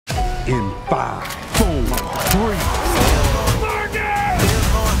In 5, 4,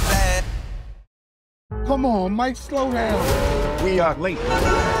 3. Come on, Mike, slow down. We are late.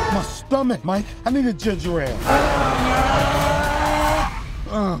 My stomach, Mike. I need a ginger ale.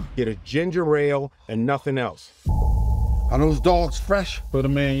 Get a ginger ale and nothing else. Are those dogs fresh? Put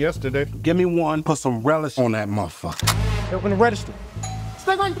them in yesterday. Give me one. Put some relish on that motherfucker. Open the register.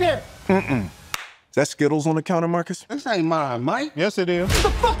 Stay right there. Is that Skittles on the counter, Marcus? This ain't mine, Mike. Yes, it is. Get the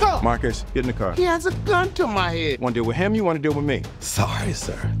fuck up. Marcus, get in the car. He has a gun to my head. Want to deal with him? You want to deal with me? Sorry,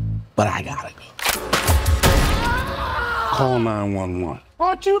 sir, but I gotta go. Call 911.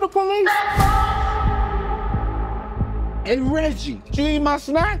 Aren't you the police? Hey, Reggie, did you eat my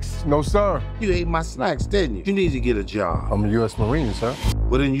snacks? No, sir. You ate my snacks, didn't you? You need to get a job. I'm a U.S. Marine, sir.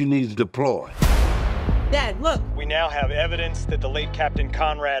 Well, then you need to deploy. Dad, look. We now have evidence that the late Captain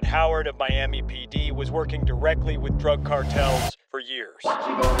Conrad Howard of Miami PD was working directly with drug cartels for years.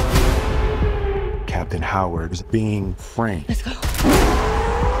 Captain Howard is being framed. Let's go.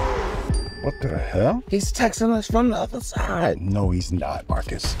 What the hell? He's texting us from the other side. No, he's not,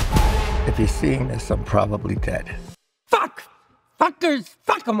 Marcus. If you're seeing this, I'm probably dead. Fuck! Fuckers!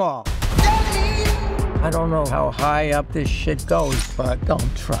 Fuck them all! I don't know how high up this shit goes, but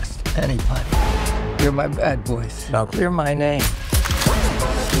don't trust anybody. You're my bad boys. Now clear my name.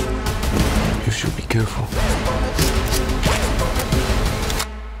 You should be careful.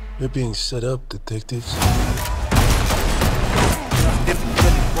 You're being set up, detectives. If you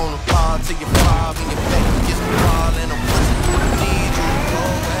really wanna fall to your fall, and your back gets falling, I'm need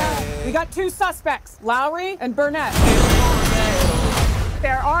you. We got 2 suspects, Lowry and Burnett.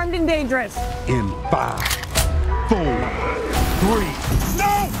 They're armed and dangerous. In 5, 4, 3.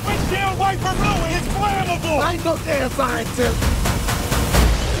 No! Windshield wiper fluid is flammable! I ain't no damn scientist.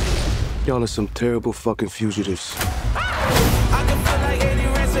 Y'all are some terrible fucking fugitives. I can feel like 80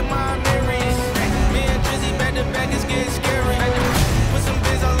 rats in my memories. Me and Drizzy back to back is getting scary. Put some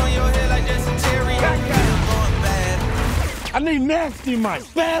biz all on your head like Jason Terry. Going bad. I need nasty Mike.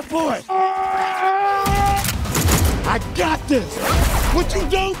 Bad boy. I got this. What you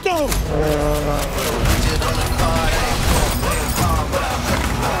don't do? Shit on the card, I ain't going play a call, but I'm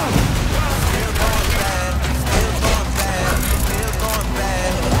still going bad. Still going bad. Still going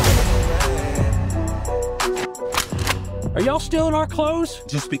bad. Are y'all still in our clothes?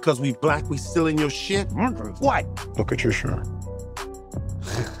 Just because we black, we still in your shit? What? Look at your shirt.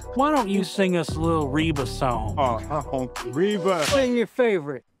 Why don't you sing us a little Reba song? Reba. Sing your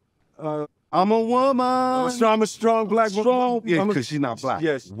favorite. I'm a woman. I'm a strong black woman. Strong. Yeah, because she's not black.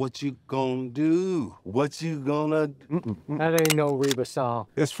 Yes. What you gonna do? What you gonna do? That ain't no Reba song.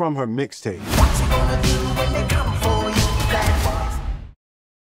 It's from her mixtape. What you gonna do when they come